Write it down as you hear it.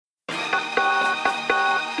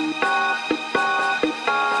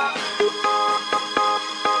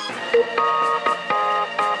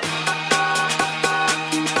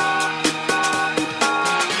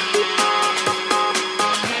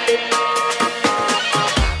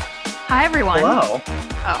Hi, everyone. Hello.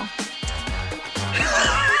 Oh.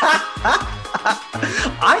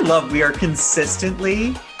 I love we are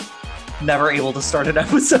consistently never able to start an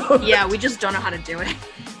episode. Yeah, we just don't know how to do it.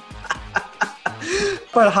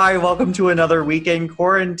 But hi, welcome to another weekend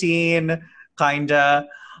quarantine, kinda.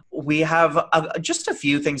 We have just a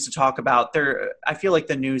few things to talk about. I feel like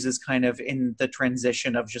the news is kind of in the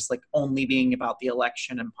transition of just like only being about the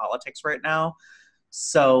election and politics right now.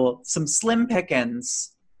 So some slim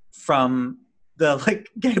pickings from the like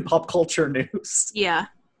gay pop culture news. Yeah.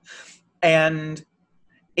 And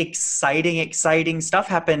exciting stuff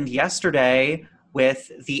happened yesterday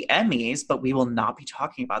with the Emmys, but we will not be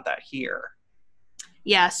talking about that here.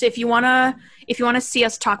 Yeah, so if you wanna see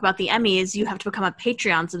us talk about the Emmys, you have to become a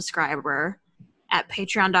Patreon subscriber at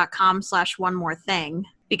patreon.com/onemorething,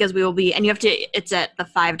 because we will be, and it's at the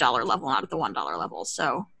 $5 level, not at the $1 level.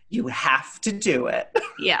 So you have to do it.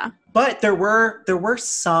 Yeah. But there were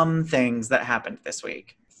some things that happened this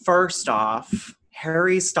week. First off,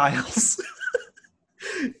 Harry Styles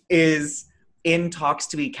is in talks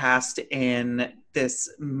to be cast in this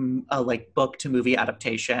like book to movie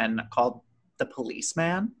adaptation called The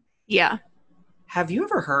Policeman. Yeah. Have you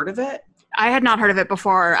ever heard of it? I had not heard of it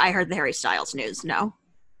before I heard the Harry Styles news, no.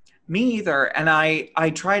 Me either. And I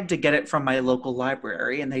tried to get it from my local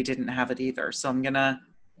library and they didn't have it either. So I'm gonna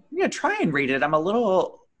try and read it. I'm a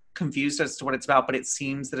little confused as to what it's about, but it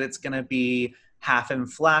seems that it's gonna be half in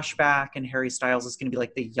flashback and Harry Styles is gonna be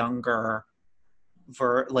like the younger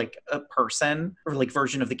a person or like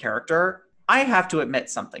version of the character. I have to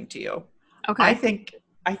admit something to you. Okay. I think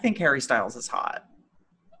Harry Styles is hot.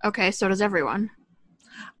 Okay, so does everyone.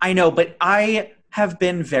 I know, but I have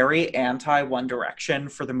been very anti One Direction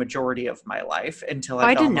for the majority of my life until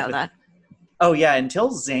I didn't know that. Oh yeah,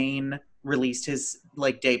 until Zayn released his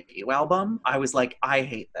like debut album, I was like, I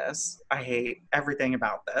hate this. I hate everything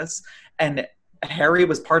about this. And Harry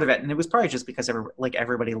was part of it, and it was probably just because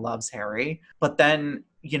everybody loves Harry. But then,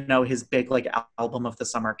 his big like album of the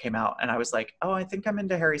summer came out, and I was like, oh, I think I'm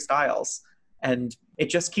into Harry Styles, and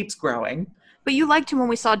it just keeps growing. But you liked him when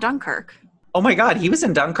we saw Dunkirk. Oh my God, he was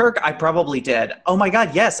in Dunkirk? I probably did. Oh my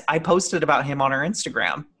God, yes, I posted about him on our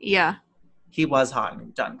Instagram. Yeah. He was hot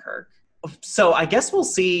in Dunkirk. So I guess we'll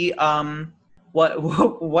see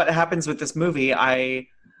what happens with this movie.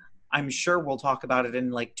 I'm sure we'll talk about it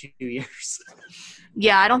in like 2 years.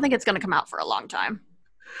 Yeah, I don't think it's going to come out for a long time.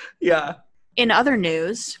 Yeah. In other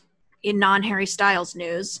news, in non-Harry Styles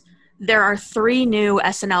news, there are 3 new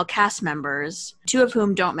SNL cast members, 2 of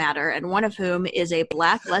whom don't matter, and 1 of whom is a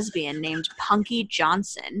Black lesbian named Punky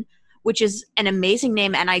Johnson, which is an amazing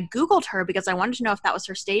name. And I Googled her because I wanted to know if that was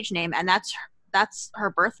her stage name, and that's her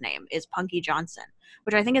birth name is Punky Johnson,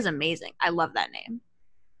 which I think is amazing. I love that name.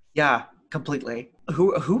 Yeah, completely.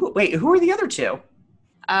 Who are the other 2?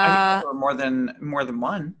 I think there were more than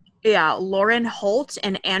one. Yeah, Lauren Holt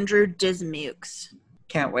and Andrew Dismukes.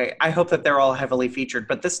 Can't wait. I hope that they're all heavily featured.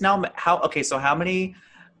 But this now, so how many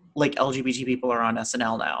like LGBT people are on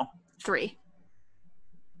SNL now? 3.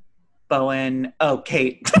 Bowen. Oh,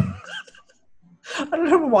 Kate. I don't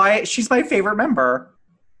know why. She's my favorite member.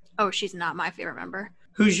 Oh, she's not my favorite member.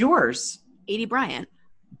 Who's yours? Aidy Bryant.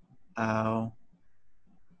 Oh.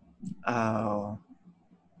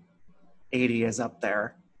 80 is up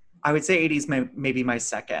there. I would say 80 is maybe my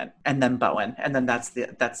second, and then Bowen, and then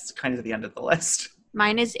that's kind of the end of the list.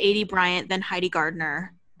 Mine is Aidy Bryant, then Heidi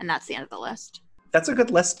Gardner, and that's the end of the list. That's a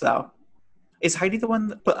good list, though. Is Heidi the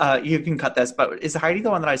one? You can cut this, but is Heidi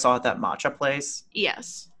the one that I saw at that matcha place?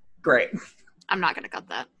 Yes. Great. I'm not going to cut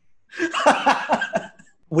that.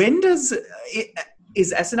 When is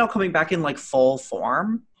SNL coming back in like full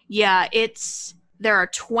form? Yeah, there are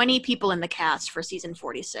 20 people in the cast for season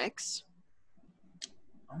 46.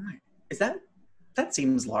 Oh my! That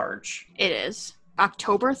seems large? It is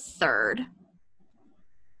October 3rd,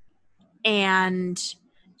 and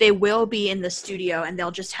they will be in the studio, and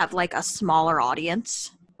they'll just have like a smaller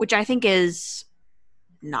audience, which I think is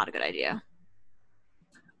not a good idea.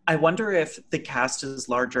 I wonder if the cast is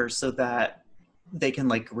larger so that they can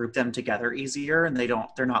like group them together easier, and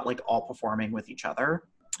they're not like all performing with each other.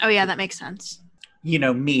 Oh yeah, that makes sense.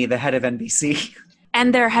 Me, the head of NBC.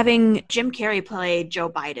 And they're having Jim Carrey play Joe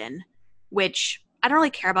Biden, which I don't really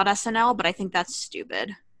care about SNL, but I think that's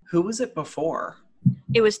stupid. Who was it before?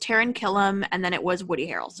 It was Taran Killam, and then it was Woody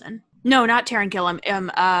Harrelson. No, not Taran Killam.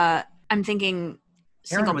 I'm thinking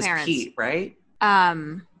Single was Parents. Pete, right?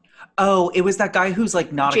 Oh, it was that guy who's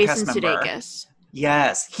like not Jason a cast member. Sudeikis.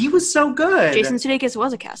 Yes, he was so good. Jason Sudeikis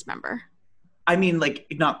was a cast member. I mean, like,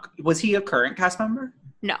 was he a current cast member?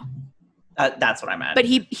 No. That's what I meant. But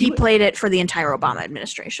he played it for the entire Obama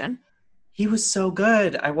administration. He was so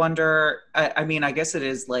good. I wonder, I mean, I guess it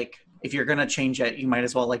is like, if you're going to change it, you might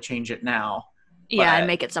as well like change it now. Yeah, and But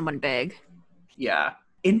make it someone big. yeah.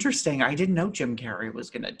 Interesting. I didn't know Jim Carrey was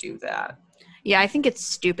going to do that. Yeah, I think it's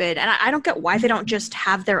stupid. And I don't get why they don't just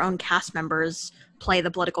have their own cast members play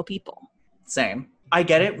the political people. Same. I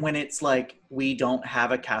get it when it's like, we don't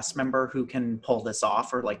have a cast member who can pull this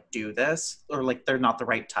off or like do this, or like they're not the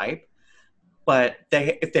right type. But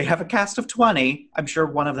if they have a cast of 20, I'm sure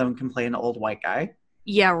one of them can play an old white guy.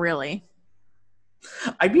 Yeah, really.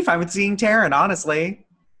 I'd be fine with seeing Taron, honestly.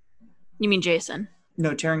 You mean Jason?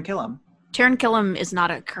 No, Taron Killam. Taron Killam is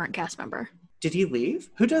not a current cast member. Did he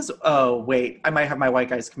leave? Who does... Oh, wait. I might have my white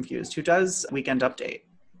guys confused. Who does Weekend Update?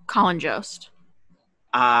 Colin Jost.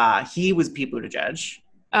 He was Pete Buttigieg.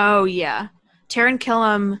 Oh, yeah. Taron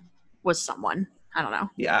Killam was someone. I don't know.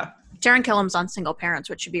 Yeah. Taron Killam's on Single Parents,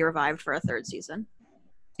 which should be revived for a third season.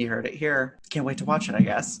 You heard it here. Can't wait to watch it, I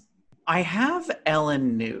guess. I have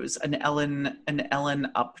Ellen news, an Ellen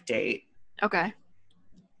update. Okay.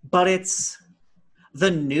 But the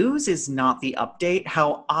news is not the update.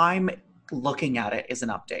 How I'm looking at it is an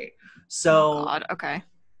update. So, oh God, okay.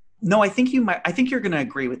 No, I think you're going to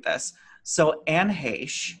agree with this. So Anne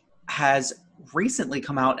Heche has recently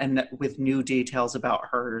come out and with new details about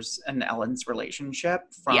hers and Ellen's relationship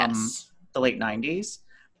from the late 90s.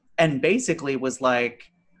 And basically was like,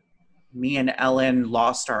 me and Ellen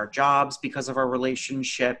lost our jobs because of our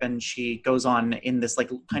relationship. And she goes on in this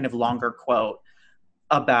like kind of longer quote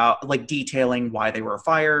about like detailing why they were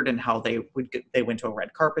fired and how they went to a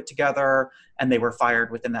red carpet together and they were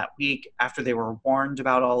fired within that week after they were warned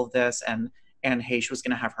about all of this. And Anne Heche was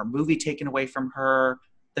going to have her movie taken away from her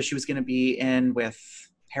that she was going to be in with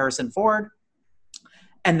Harrison Ford.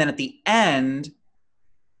 And then at the end,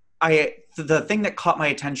 the thing that caught my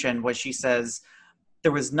attention was she says,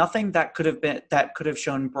 there was nothing that could have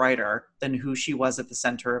shown brighter than who she was at the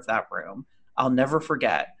center of that room. I'll never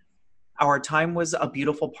forget. Our time was a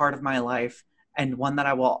beautiful part of my life and one that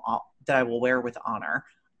I will wear with honor.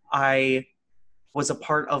 I was a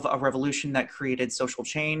part of a revolution that created social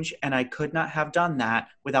change, and I could not have done that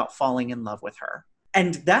without falling in love with her.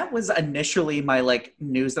 And that was initially my like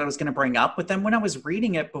news that I was going to bring up. But then when I was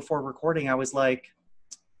reading it before recording, I was like,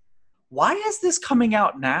 why is this coming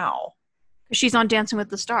out now? She's on Dancing with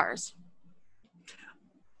the Stars.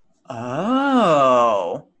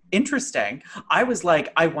 Oh, interesting. I was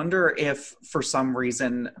like, I wonder if for some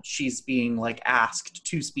reason she's being like asked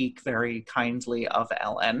to speak very kindly of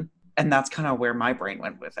Ellen. And that's kind of where my brain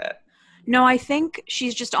went with it. No, I think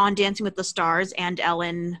she's just on Dancing with the Stars and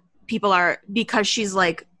Ellen. People are, because she's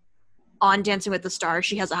like on Dancing with the Stars,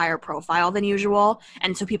 she has a higher profile than usual.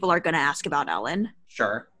 And so people are going to ask about Ellen.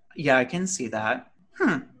 Sure. Yeah, I can see that.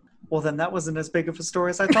 Well, then that wasn't as big of a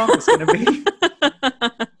story as I thought it was going to be.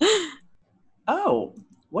 Oh,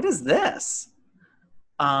 what is this?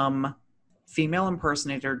 Female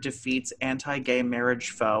impersonator defeats anti-gay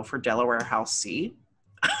marriage foe for Delaware House seat.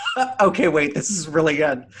 Okay, wait, this is really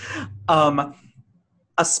good.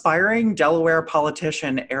 Aspiring Delaware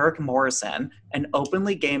politician Eric Morrison, an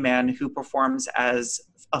openly gay man who performs as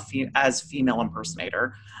female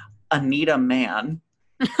impersonator, Anita Mann,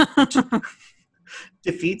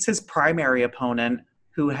 defeats his primary opponent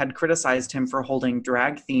who had criticized him for holding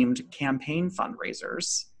drag-themed campaign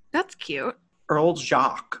fundraisers. That's cute. Earl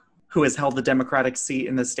Jacques, who has held the Democratic seat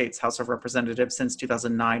in the state's House of Representatives since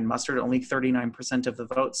 2009, mustered only 39% of the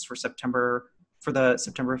votes for the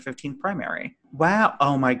September 15th primary. Wow.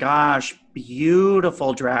 Oh my gosh.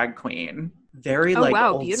 Beautiful drag queen. Very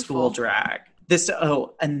old beautiful. School drag. He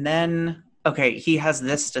has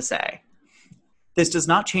this to say. This does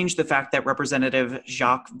not change the fact that Representative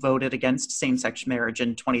Jacques voted against same-sex marriage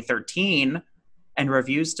in 2013 and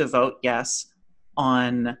refused to vote yes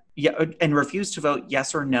or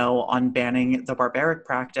no on banning the barbaric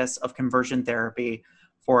practice of conversion therapy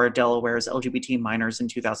for Delaware's LGBT minors in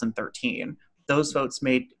 2013. Those votes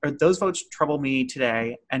trouble me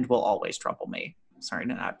today and will always trouble me. Sorry,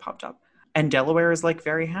 an ad popped up. And Delaware is like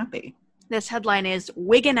very happy. This headline is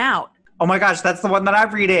Wiggin' Out. Oh my gosh, that's the one that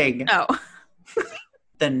I'm reading. Oh.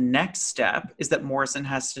 The next step is that Morrison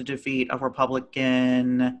has to defeat a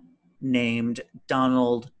Republican named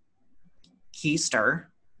Donald Keister.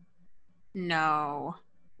 No.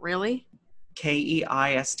 Really?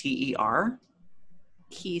 Keister.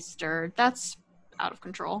 Keister. That's out of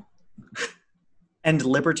control. And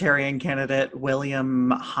Libertarian candidate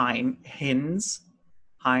William Hines.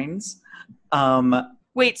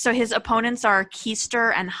 Wait, so his opponents are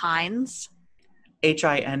Keister and Hines?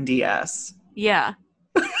 Hinds. Yeah.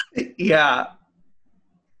 Yeah.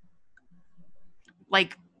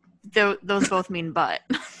 Like, those both mean butt.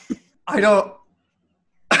 I don't.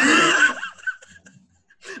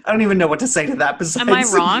 I don't even know what to say to that. Besides, Am I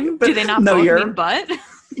wrong? Do they not no, both mean butt?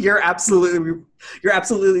 You're absolutely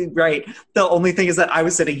right. The only thing is that I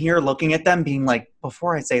was sitting here looking at them being like,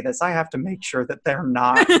 before I say this, I have to make sure that they're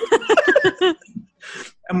not.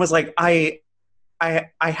 And was like, I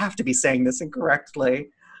have to be saying this incorrectly.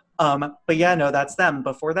 But yeah, no, that's them.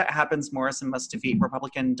 Before that happens, Morrison must defeat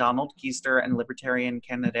Republican Donald Keister and Libertarian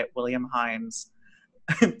candidate William Hines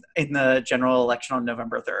in the general election on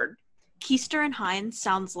November 3rd. Keister and Hines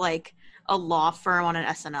sounds like a law firm on an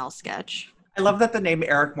SNL sketch. I love that the name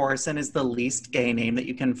Eric Morrison is the least gay name that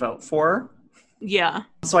you can vote for. Yeah.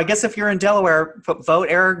 So I guess if you're in Delaware, vote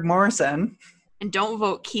Eric Morrison. And don't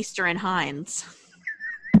vote Keister and Hines.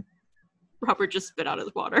 Robert just spit out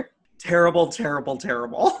his water. Terrible, terrible,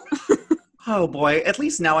 terrible. Oh boy, at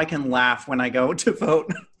least now I can laugh when I go to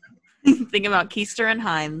vote. Think about Keister and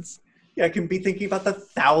Hines. Yeah, I can be thinking about the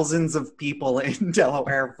thousands of people in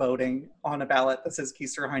Delaware voting on a ballot that says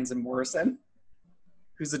Keister, Hines, and Morrison.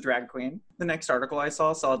 Who's a drag queen. The next article I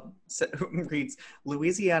saw reads,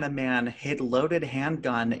 Louisiana man hid loaded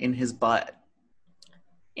handgun in his butt.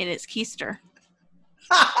 And it's Keister.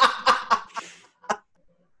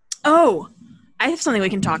 Oh, I have something we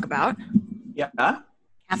can talk about. Yeah?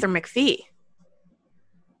 Katharine McPhee.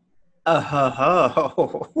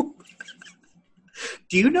 Oh.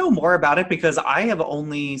 Do you know more about it? Because I have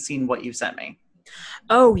only seen what you sent me.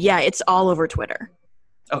 Oh, yeah, it's all over Twitter.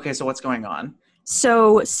 Okay, so what's going on?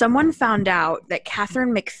 So someone found out that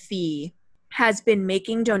Katharine McPhee has been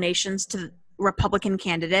making donations to Republican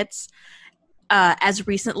candidates as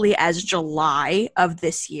recently as July of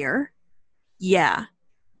this year. Yeah.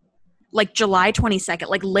 Like July 22nd,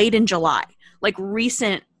 like late in July. Like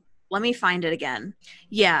recent. Let me find it again.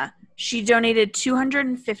 Yeah. She donated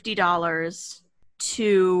 $250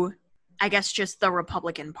 to, I guess, just the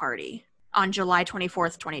Republican Party on July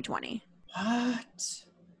 24th, 2020. What?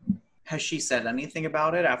 Has she said anything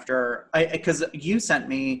about it after? Because you sent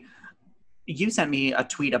me a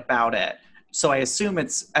tweet about it, so I assume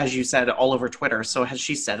it's, as you said, all over Twitter. So has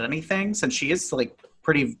she said anything, since she is like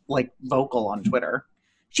pretty like vocal on Twitter?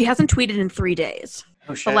 She hasn't tweeted in 3 days.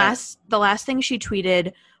 Oh shit! The last thing she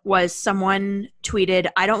tweeted was someone tweeted,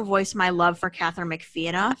 "I don't voice my love for Katharine McPhee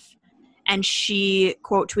enough," and she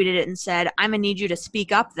quote tweeted it and said, "I'm gonna need you to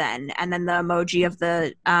speak up then," and then the emoji of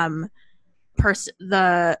the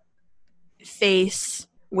the face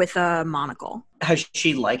with a monocle. Has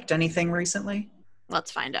she liked anything recently? Let's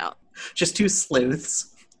find out. Just two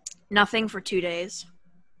sleuths. Nothing for 2 days.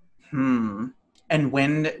 And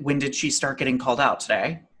when did she start getting called out?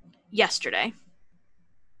 Today? Yesterday.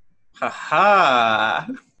 Haha.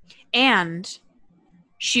 And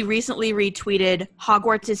she recently retweeted,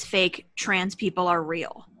 "Hogwarts is fake, trans people are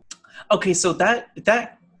real." Okay, so that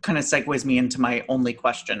kind of segues me into my only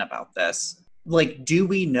question about this. Like, do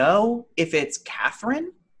we know if it's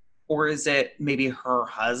Katharine, or is it maybe her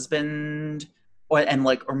husband,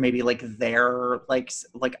 or maybe like their like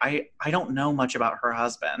I don't know much about her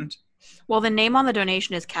husband. Well, the name on the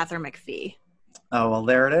donation is Katharine McPhee. Oh, well,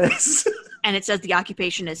 there it is. And it says the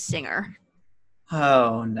occupation is singer.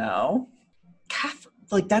 Oh no,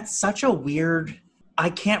 like that's such a weird.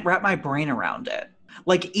 I can't wrap my brain around it.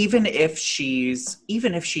 Like even if she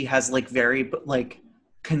has like very like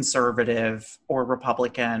conservative or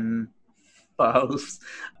Republican both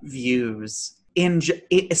views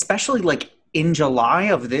especially like in July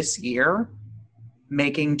of this year,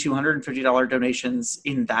 making $250 donations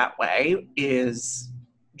in that way is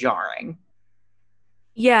jarring.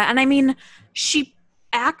 Yeah, and I mean, she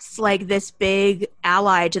acts like this big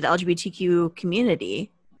ally to the LGBTQ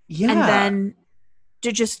community. Yeah. And then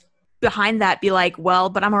to just behind that be like, well,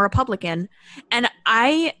 but I'm a Republican. And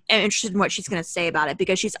I am interested in what she's going to say about it,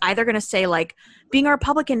 because she's either going to say like, being a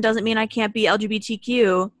Republican doesn't mean I can't be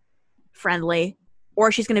LGBTQ friendly,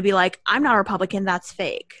 or she's going to be like, I'm not a Republican, that's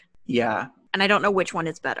fake. Yeah. And I don't know which one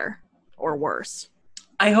is better or worse.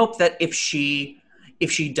 I hope that if she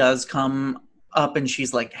does come up and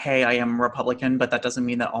she's like, hey, I am Republican, but that doesn't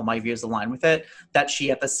mean that all my views align with it, that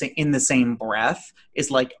she in the same breath is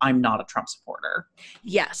like, I'm not a Trump supporter.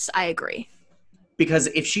 Yes, I agree. Because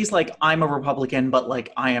if she's like, I'm a Republican, but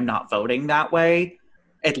like I am not voting that way,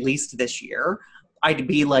 at least this year, I'd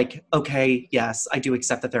be like, okay, yes, I do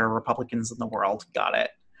accept that there are Republicans in the world. Got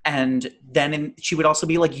it. And then she would also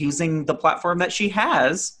be like using the platform that she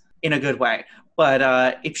has in a good way.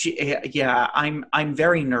 But if she, I'm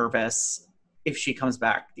very nervous if she comes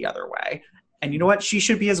back the other way. And you know what? She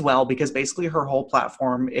should be as well, because basically her whole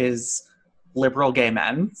platform is liberal gay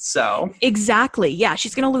men. So exactly. Yeah.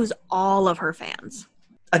 She's going to lose all of her fans.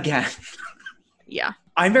 Again. Yeah.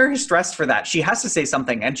 I'm very stressed for that. She has to say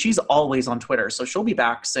something, and she's always on Twitter, so she'll be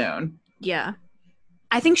back soon. Yeah.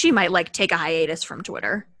 I think she might like take a hiatus from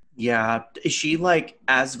Twitter. Yeah. Is she like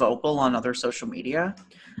as vocal on other social media?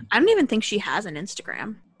 I don't even think she has an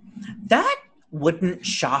Instagram. That wouldn't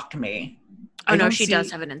shock me. Oh, no, she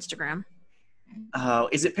does have an Instagram. Oh,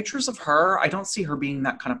 is it pictures of her? I don't see her being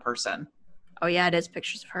that kind of person. Oh, yeah, it is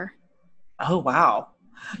pictures of her. Oh, wow.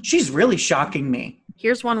 She's really shocking me.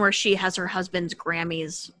 Here's one where she has her husband's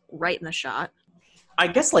Grammys right in the shot. I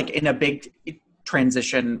guess like in a big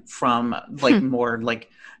transition from like more like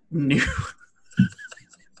new...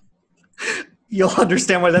 You'll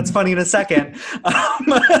understand why that's funny in a second.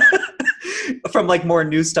 From like more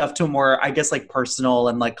new stuff to more, I guess, like personal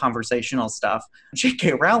and like conversational stuff.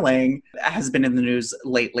 J.K. Rowling has been in the news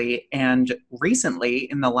lately and recently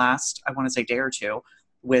in the last, I want to say day or two,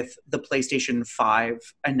 with the PlayStation 5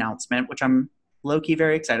 announcement, which I'm low-key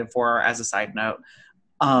very excited for as a side note.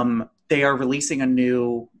 They are releasing a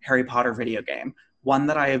new Harry Potter video game, one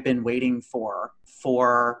that I have been waiting for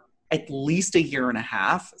at least a year and a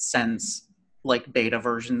half since like beta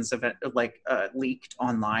versions of it like leaked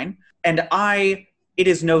online. And it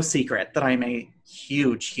is no secret that I'm a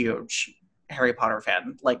huge Harry Potter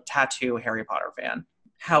fan, like tattoo Harry Potter fan.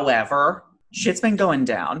 However, shit's been going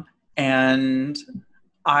down and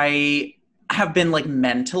I have been like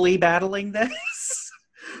mentally battling this,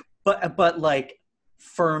 but like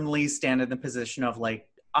firmly stand in the position of like,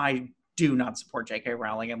 I do not support J.K.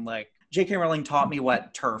 Rowling, and like J.K. Rowling taught me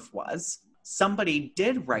what TERF was. Somebody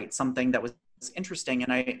did write something that was interesting,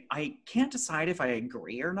 and I can't decide if I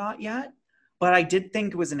agree or not yet, but I did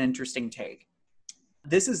think it was an interesting take.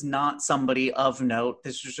 This is not somebody of note.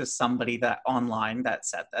 This was just somebody that online that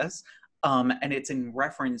said this. And it's in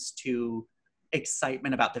reference to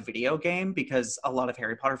excitement about the video game, because a lot of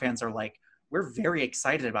Harry Potter fans are like, we're very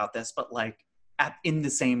excited about this, but like in the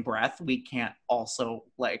same breath, we can't also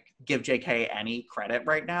like give JK any credit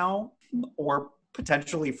right now, or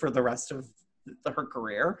potentially for the rest of her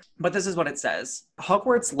career. But this is what it says.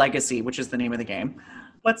 Hogwarts Legacy, which is the name of the game.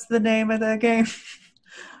 What's the name of the game?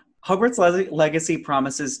 Hogwarts Legacy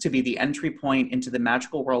promises to be the entry point into the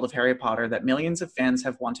magical world of Harry Potter that millions of fans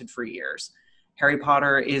have wanted for years. Harry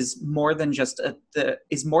Potter is more than just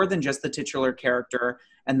the titular character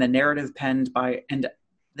and the narrative penned by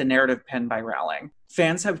Rowling.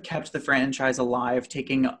 Fans have kept the franchise alive,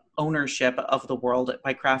 taking ownership of the world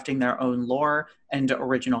by crafting their own lore and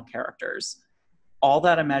original characters. All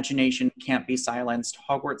that imagination can't be silenced.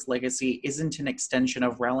 Hogwarts Legacy isn't an extension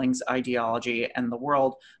of Rowling's ideology and the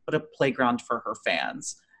world, but a playground for her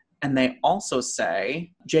fans. And they also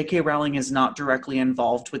say, J.K. Rowling is not directly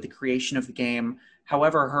involved with the creation of the game.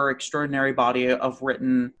 However, her extraordinary body of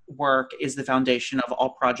written work is the foundation of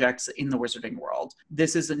all projects in the wizarding world.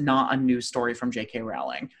 This is not a new story from J.K.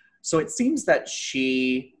 Rowling. So it seems that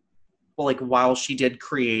she, well, like, while she did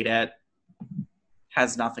create it,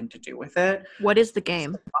 has nothing to do with it. What is the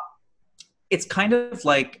game? It's kind of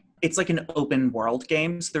like, it's like an open world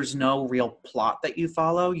game. So there's no real plot that you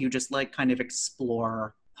follow. You just like kind of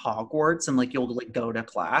explore Hogwarts and like you'll like go to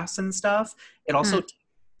class and stuff. It also takes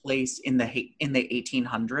place in the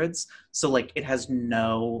 1800s, so like it has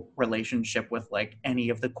no relationship with like any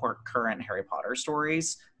of the current Harry Potter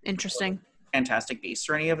stories. Interesting. Fantastic Beasts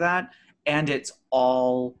or any of that, and it's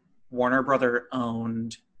all Warner Brother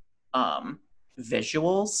owned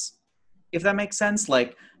visuals, if that makes sense.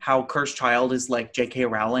 Like how Cursed Child is like J.K.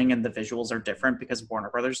 Rowling and the visuals are different because Warner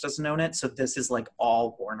Brothers doesn't own it. So this is like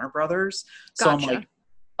all Warner Brothers. So Gotcha. I'm like,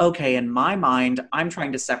 okay, in my mind, I'm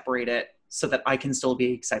trying to separate it so that I can still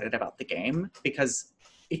be excited about the game because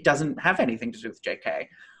it doesn't have anything to do with JK.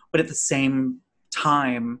 But at the same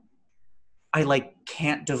time, I like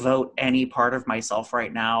can't devote any part of myself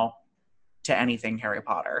right now to anything Harry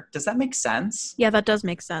Potter. Does that make sense? Yeah, that does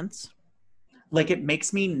make sense. Like it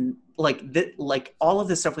makes me like all of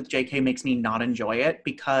this stuff with JK makes me not enjoy it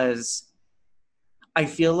because I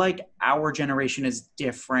feel like our generation is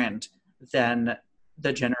different than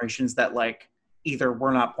the generations that like either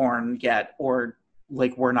were not born yet or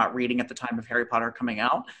like were not reading at the time of Harry Potter coming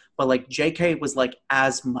out. But like JK was like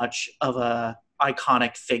as much of a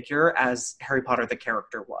iconic figure as Harry Potter the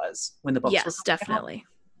character was when the books were definitely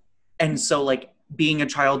out. And so like being a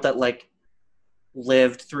child that like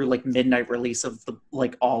lived through like midnight release of the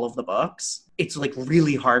like all of the books, it's like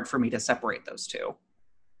really hard for me to separate those two.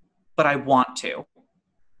 But I want to.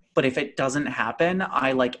 But if it doesn't happen,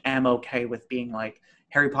 I like am okay with being like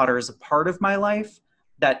Harry Potter is a part of my life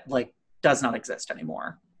that like does not exist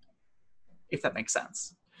anymore. If that makes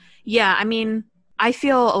sense. Yeah, I mean, I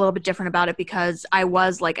feel a little bit different about it because I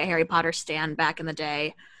was like a Harry Potter stan back in the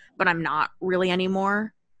day, but I'm not really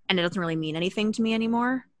anymore. And it doesn't really mean anything to me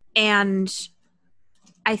anymore. And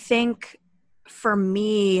I think for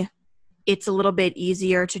me, it's a little bit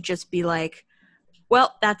easier to just be like,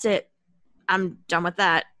 well, that's it. I'm done with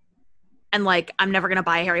that. And like, I'm never going to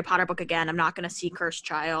buy a Harry Potter book again. I'm not going to see Cursed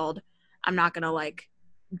Child. I'm not going to like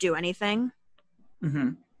do anything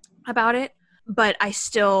about it. But I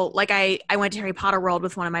still, like, I went to Harry Potter World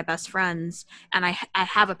with one of my best friends, and I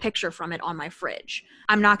have a picture from it on my fridge.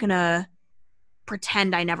 I'm not going to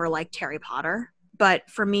pretend I never liked Harry Potter. But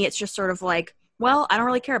for me, it's just sort of like, well, I don't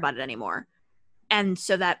really care about it anymore. And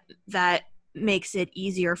so that makes it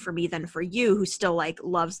easier for me than for you, who still like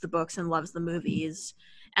loves the books and loves the movies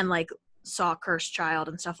and like saw Cursed Child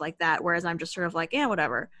and stuff like that. Whereas I'm just sort of like, yeah,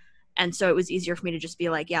 whatever. And so it was easier for me to just be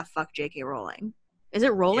like, yeah, fuck J.K. Rowling. Is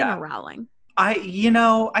it Rowling or Rowling?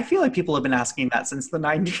 I feel like people have been asking that since the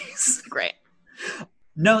 90s. Great.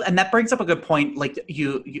 No, and that brings up a good point. Like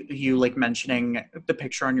you like mentioning the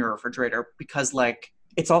picture on your refrigerator, because like,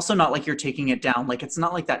 it's also not like you're taking it down. Like, it's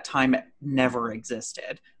not like that time never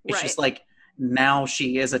existed. It's just like, now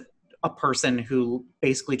she is a person who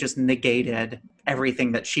basically just negated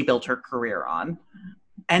everything that she built her career on.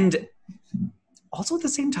 And also at the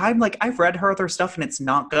same time, like, I've read her other stuff and it's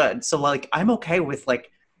not good. So like, I'm okay with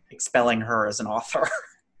like expelling her as an author.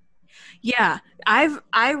 Yeah.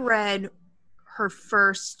 I read her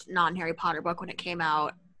first non-Harry Potter book when it came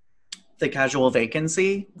out. The Casual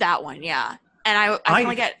Vacancy? That one, yeah. And I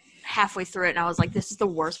only got halfway through it and I was like, this is the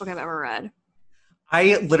worst book I've ever read.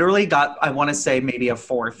 I literally got, I want to say maybe a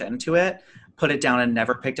fourth into it, put it down and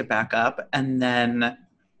never picked it back up, and then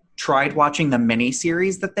tried watching the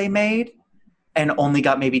miniseries that they made and only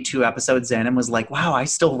got maybe 2 episodes in and was like, wow, I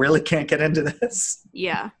still really can't get into this.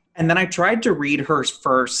 Yeah. And then I tried to read her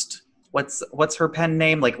first, what's her pen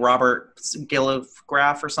name? Like Robert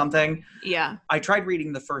Gilligraph or something. Yeah. I tried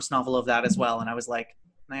reading the first novel of that as well, and I was like,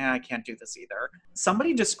 I can't do this either.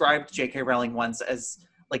 Somebody described J.K. Rowling once as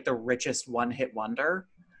like the richest one-hit wonder.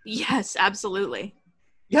 Yes, absolutely.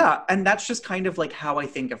 Yeah, and that's just kind of like how I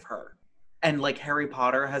think of her. And like Harry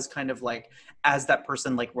Potter has kind of like, as that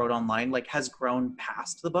person like wrote online, like has grown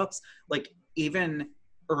past the books. Like even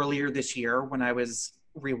earlier this year when I was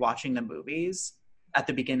rewatching the movies at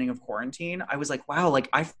the beginning of quarantine, I was like, wow, like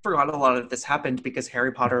I forgot a lot of this happened because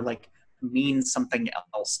Harry Potter like means something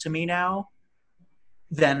else to me now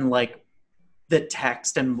than like the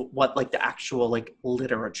text and what like the actual like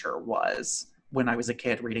literature was when I was a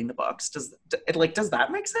kid reading the books. Does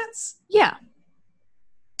that make sense? Yeah.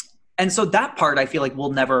 And so that part I feel like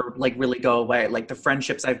will never like really go away. Like the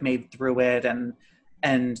friendships I've made through it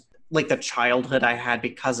and like the childhood I had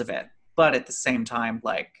because of it. But at the same time,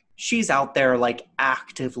 like she's out there like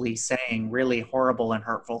actively saying really horrible and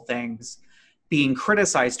hurtful things, being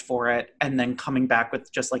criticized for it, and then coming back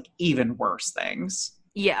with just like even worse things.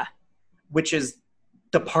 Yeah. Which is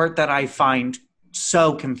the part that I find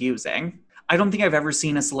so confusing. I don't think I've ever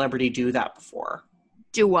seen a celebrity do that before.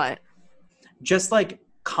 Do what? Just like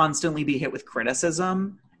constantly be hit with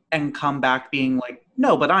criticism and come back being like,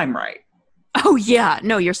 no, but I'm right. Oh yeah.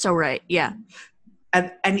 No, you're so right. Yeah.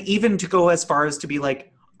 And even to go as far as to be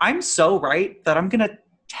like, I'm so right that I'm going to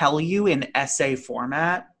tell you in essay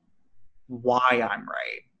format why I'm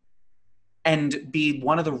right. And be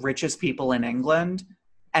one of the richest people in England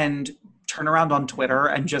and turn around on Twitter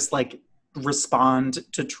and just like respond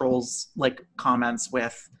to trolls like comments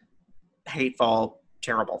with hateful,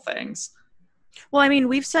 terrible things. Well, I mean,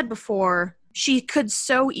 we've said before, she could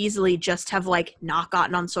so easily just have like not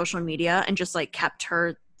gotten on social media and just like kept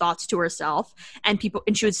her thoughts to herself, and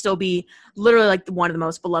she would still be literally like one of the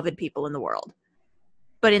most beloved people in the world.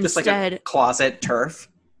 But instead, just like a closet TERF.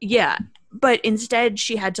 Yeah, but instead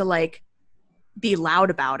she had to like be loud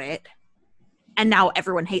about it, and now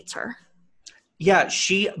everyone hates her. Yeah,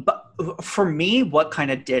 but for me, what kind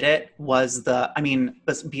of did it was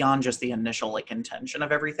beyond just the initial like intention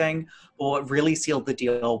of everything, but what really sealed the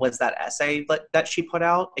deal was that essay that she put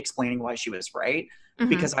out explaining why she was right. Mm-hmm.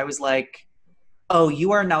 Because I was like, oh,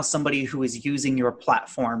 you are now somebody who is using your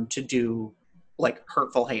platform to do like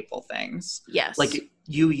hurtful, hateful things. Yes. Like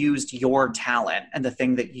you used your talent and the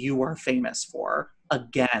thing that you are famous for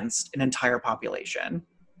against an entire population.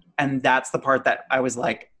 And that's the part that I was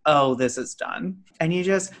like, oh, this is done. And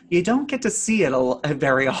you don't get to see it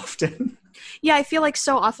very often. Yeah, I feel like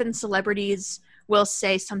so often celebrities will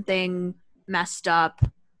say something messed up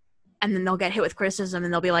and then they'll get hit with criticism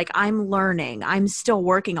and they'll be like, I'm learning, I'm still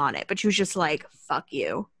working on it. But she was just like, fuck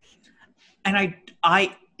you. And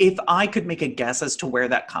if I could make a guess as to where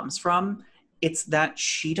that comes from, it's that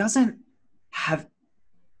she doesn't have,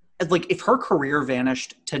 like, if her career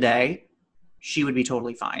vanished today, she would be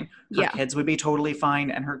totally fine. Her kids would be totally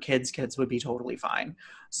fine, and her kids' kids would be totally fine.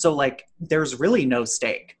 So, like, there's really no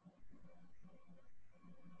stake.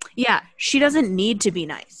 Yeah, she doesn't need to be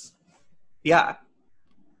nice. Yeah.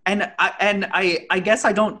 And I guess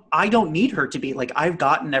I don't need her to be. Like, I've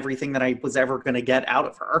gotten everything that I was ever going to get out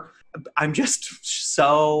of her. I'm just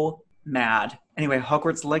so mad. Anyway,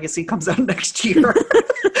 Hogwarts Legacy comes out next year.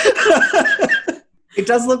 It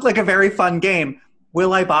does look like a very fun game.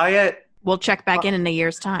 Will I buy it? We'll check back in a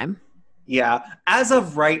year's time. Yeah. As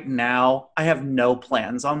of right now, I have no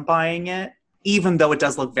plans on buying it, even though it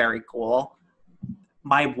does look very cool.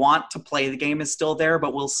 My want to play the game is still there,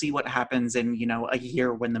 but we'll see what happens in, a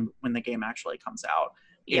year when the game actually comes out.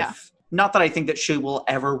 Yeah. Not that I think that she will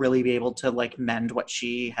ever really be able to, like, mend what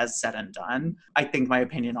she has said and done. I think my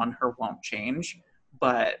opinion on her won't change,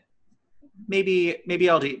 but maybe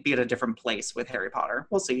I'll be at a different place with Harry Potter.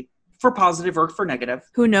 We'll see. For positive or for negative.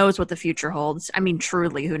 Who knows what the future holds? I mean,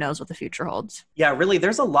 truly, who knows what the future holds? Yeah, really,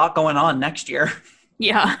 there's a lot going on next year.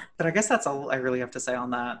 Yeah. But I guess that's all I really have to say on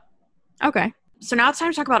that. Okay. So now it's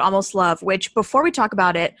time to talk about Almost Love, which before we talk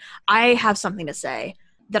about it, I have something to say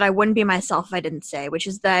that I wouldn't be myself if I didn't say, which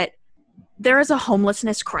is that there is a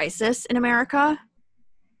homelessness crisis in America,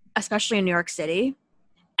 especially in New York City.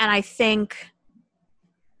 And I think,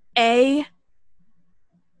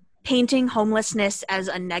 painting homelessness as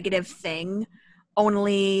a negative thing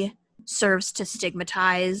only serves to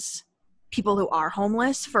stigmatize people who are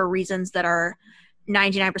homeless for reasons that are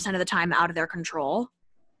 99% of the time out of their control.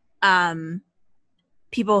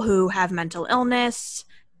 People who have mental illness,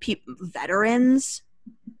 veterans,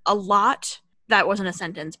 a lot. That wasn't a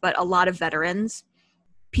sentence, but a lot of veterans,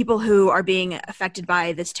 people who are being affected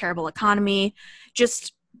by this terrible economy,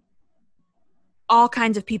 just all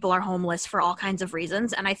kinds of people are homeless for all kinds of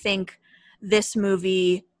reasons. And I think this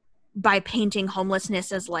movie, by painting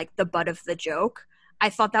homelessness as like the butt of the joke, I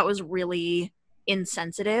thought that was really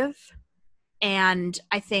insensitive. And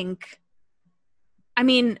I think,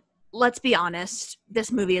 let's be honest,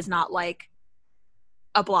 this movie is not like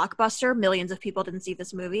a blockbuster. Millions of people didn't see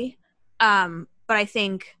this movie. But I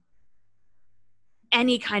think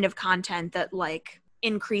any kind of content that like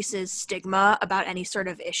increases stigma about any sort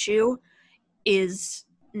of issue is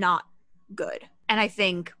not good. And I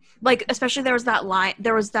think, like, especially there was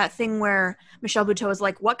that thing where Michelle Buteau was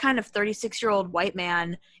like, what kind of 36-year-old white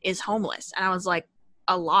man is homeless? And I was like,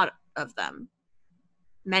 a lot of them.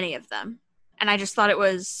 Many of them. And I just thought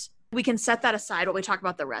we can set that aside while we talk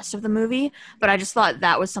about the rest of the movie, but I just thought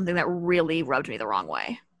that was something that really rubbed me the wrong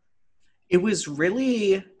way. It was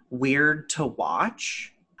really weird to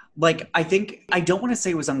watch. Like, I don't want to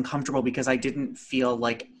say it was uncomfortable because I didn't feel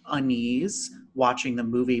like unease watching the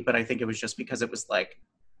movie, but I think it was just because it was like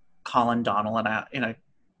Colin Donnell in a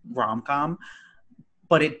rom-com.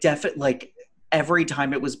 But it definitely, like, every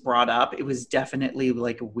time it was brought up, it was definitely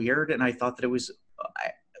like weird, and I thought that it was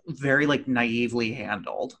very like naively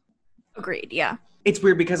handled. Agreed, yeah. It's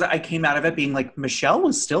weird because I came out of it being like, Michelle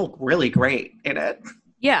was still really great in it.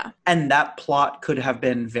 Yeah. And that plot could have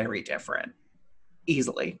been very different.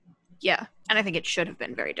 Easily. Yeah. And I think it should have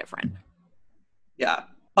been very different. Yeah.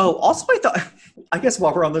 Oh, also I guess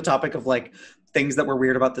while we're on the topic of like things that were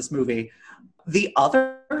weird about this movie, the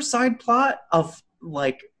other side plot of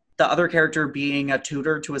like the other character being a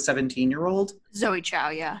tutor to a 17-year-old. Zoe Chow,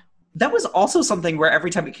 yeah. That was also something where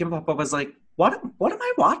every time it came up, I was like, what am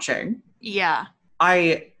I watching? Yeah.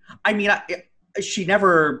 She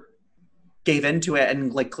never gave into it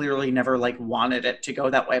and like clearly never like wanted it to go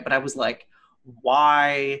that way. But I was like,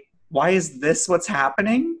 why is this what's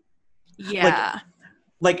happening? Yeah.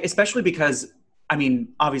 Like especially because,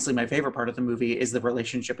 obviously my favorite part of the movie is the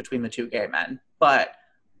relationship between the two gay men. But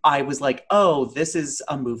I was like, oh, this is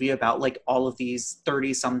a movie about like all of these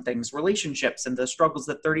 30-somethings relationships and the struggles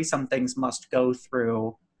that 30-somethings must go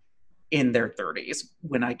through in their 30s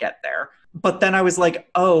when I get there. But then I was like,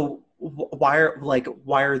 oh, why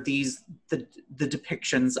are these the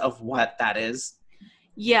depictions of what that is?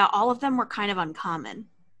 Yeah, all of them were kind of uncommon.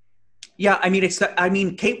 Yeah,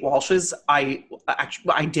 Kate Walsh's I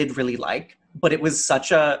did really like, but it was I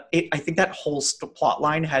think that whole plot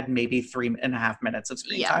line had maybe 3.5 minutes of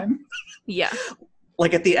screen time. Yeah.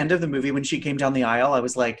 Like at the end of the movie when she came down the aisle, I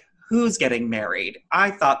was like, who's getting married?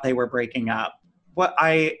 I thought they were breaking up.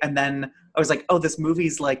 And then I was like, oh, this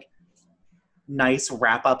movie's like nice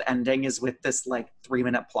wrap-up ending is with this like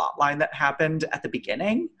 3-minute plot line that happened at the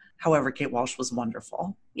beginning. However, Kate Walsh was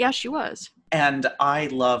wonderful. Yeah, she was. And I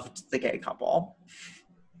loved the gay couple.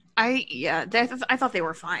 I thought they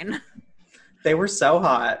were fine. They were so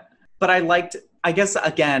hot. But I liked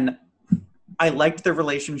the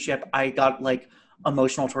relationship. I got like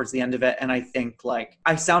emotional towards the end of it. And I think like,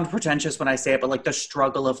 I sound pretentious when I say it, but like the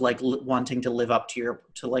struggle of like wanting to live up to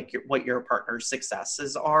what your partner's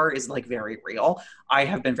successes are is like very real. I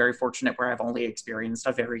have been very fortunate where I've only experienced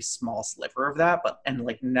a very small sliver of that, and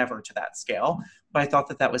like never to that scale. But I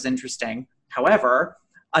thought that was interesting. However,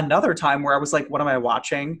 another time where I was like, what am I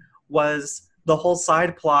watching, was the whole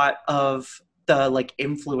side plot of the like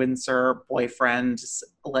influencer boyfriend's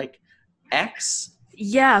like ex.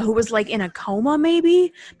 Yeah, who was like in a coma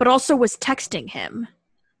maybe, but also was texting him.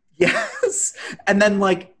 Yes. And then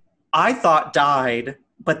like I thought died,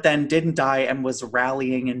 but then didn't die and was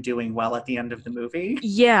rallying and doing well at the end of the movie.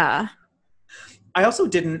 Yeah. I also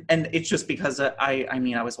didn't, and it's just because I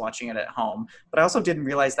was watching it at home, but I also didn't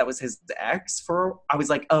realize that was his ex. I was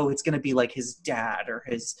like, oh, it's going to be like his dad or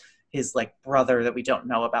his like brother that we don't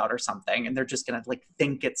know about or something. And they're just going to like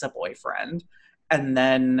think it's a boyfriend. And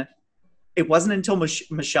then it wasn't until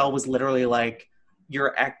Michelle was literally like,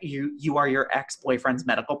 you are your ex-boyfriend's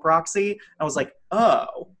medical proxy. I was like,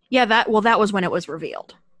 oh. Yeah, that was when it was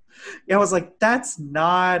revealed. Yeah, I was like, that's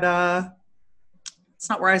not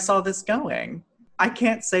where I saw this going. I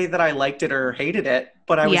can't say that I liked it or hated it,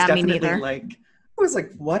 but I was definitely like, I was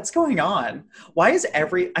like, what's going on? Why is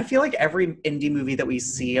I feel like every indie movie that we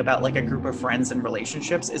see about like a group of friends and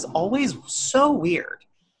relationships is always so weird.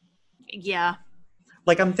 Yeah.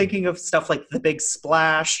 Like I'm thinking of stuff like The Big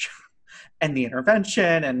Splash and The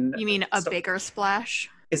Intervention and... You mean A Bigger Splash?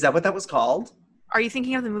 Is that what that was called? Are you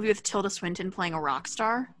thinking of the movie with Tilda Swinton playing a rock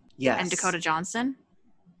star? Yes. And Dakota Johnson?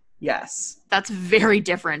 Yes. That's very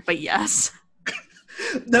different, but yes.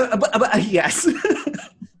 No, but yes.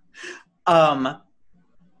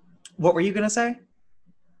 What were you going to say?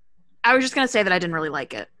 I was just going to say that I didn't really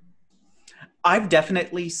like it. I've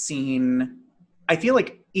definitely seen... I feel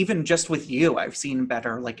like even just with you, I've seen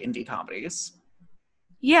better like indie comedies.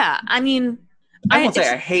 Yeah, I mean... I won't say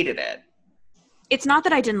I hated it. It's not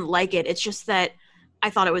that I didn't like it. It's just that I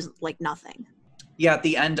thought it was like nothing. Yeah, at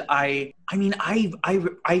the end, I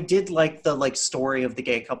did like the like story of the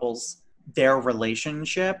gay couples, their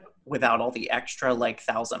relationship without all the extra like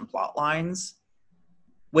 1,000 plot lines.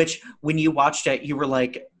 Which when you watched it, you were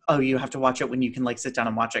like, oh, you have to watch it when you can like sit down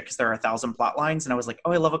and watch it because there are 1,000 plot lines. And I was like,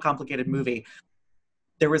 oh, I love a complicated movie.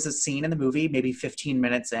 There was a scene in the movie, maybe 15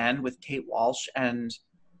 minutes in, with Kate Walsh and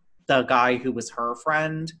the guy who was her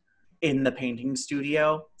friend in the painting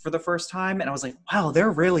studio for the first time. And I was like, wow,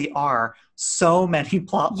 there really are so many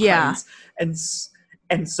plot lines and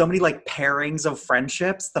so many like pairings of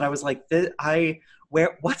friendships that I was like,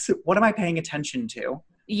 what am I paying attention to?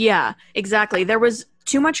 Yeah, exactly. There was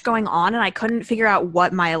too much going on and I couldn't figure out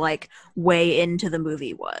what my like way into the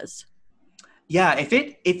movie was. Yeah, if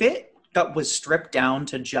it was stripped down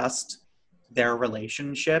to just their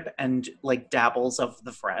relationship and like dabbles of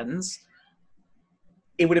the friends,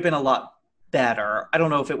 it would have been a lot better. I don't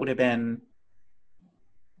know if it would have been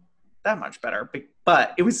that much better,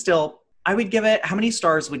 but it was still, I would give it, how many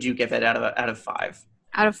stars would you give it out of 5?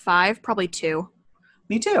 Out of 5, probably 2.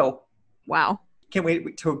 Me too. Wow. Can't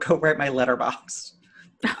wait to go write my letterbox.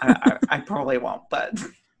 I probably won't, but.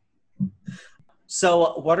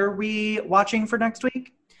 So what are we watching for next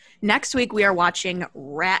week? Next week we are watching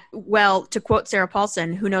to quote Sarah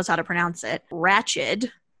Paulson, who knows how to pronounce it, Ratched.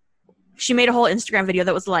 She made a whole Instagram video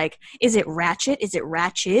that was like, is it Ratchet? Is it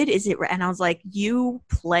Ratched? And I was like, you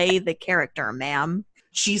play the character, ma'am.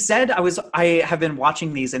 She said, I have been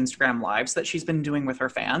watching these Instagram lives that she's been doing with her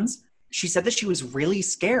fans. She said that she was really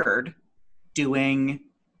scared doing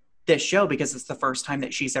this show because it's the first time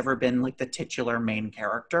that she's ever been like the titular main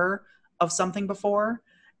character of something before.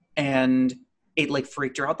 And it like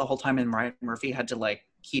freaked her out the whole time. And Ryan Murphy had to like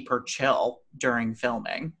keep her chill during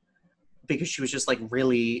filming because she was just like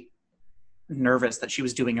really nervous that she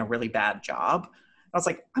was doing a really bad job. I was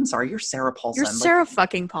like, I'm sorry, you're Sarah Paulson. You're Sarah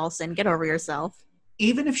fucking Paulson. Get over yourself.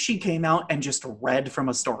 Even if she came out and just read from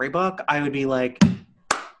a storybook, I would be like,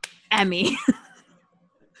 Emmy.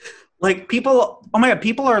 Like people, oh my God,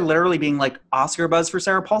 people are literally being like Oscar buzz for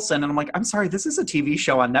Sarah Paulson. And I'm like, I'm sorry, this is a TV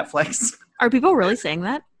show on Netflix. Are people really saying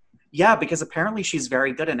that? Yeah, because apparently she's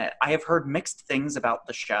very good in it. I have heard mixed things about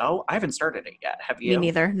the show. I haven't started it yet. Have you? Me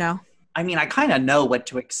neither, no. I mean, I kind of know what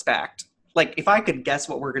to expect. Like, if I could guess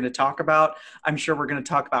what we're going to talk about, I'm sure we're going to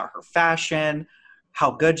talk about her fashion, how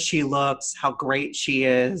good she looks, how great she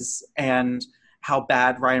is, and how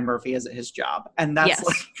bad Ryan Murphy is at his job. And that's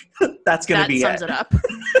like, that's going to be it. That sums it up.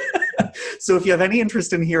 So if you have any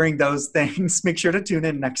interest in hearing those things, make sure to tune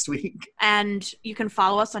in next week. And you can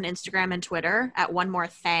follow us on Instagram and Twitter at One More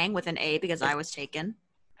Thing with an A because I was taken.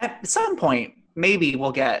 At some point, maybe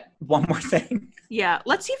we'll get One More Thing. Yeah,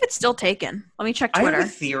 let's see if it's still taken. Let me check Twitter. I have a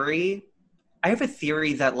theory I have a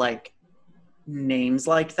theory that like names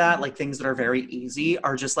like that, like things that are very easy,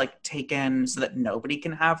 are just like taken so that nobody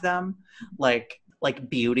can have them, like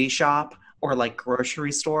beauty shop or like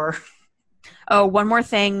grocery store. Oh, one more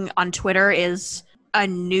thing on Twitter is a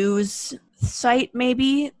news site,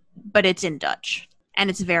 maybe, but it's in Dutch and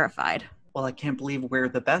it's verified. Well, I can't believe we're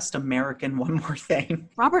the best American one more thing.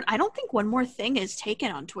 Robert, I don't think one more thing is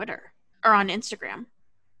taken on Twitter or on Instagram.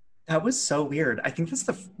 That was so weird. I think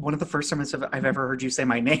that's one of the first times I've ever heard you say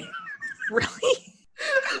my name. Really?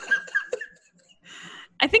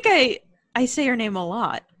 I think I say your name a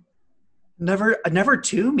lot. Never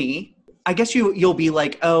to me. I guess you'll be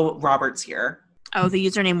like, oh, Robert's here. Oh, the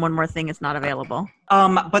username one more thing is not available.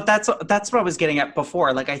 But that's what I was getting at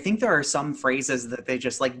before. Like, I think there are some phrases that they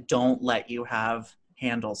just like don't let you have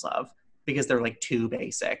handles of because they're like too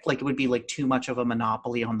basic. Like it would be like too much of a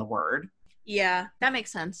monopoly on the word. Yeah, that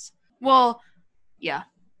makes sense. Well, yeah.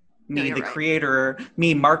 Me, No, the right. creator,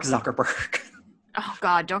 me, Mark Zuckerberg. Oh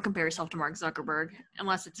God, don't compare yourself to Mark Zuckerberg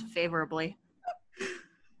unless it's favorably.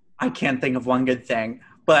 I can't think of one good thing.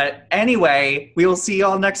 But anyway, we will see you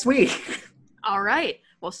all next week. All right.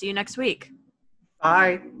 We'll see you next week.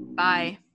 Bye. Bye.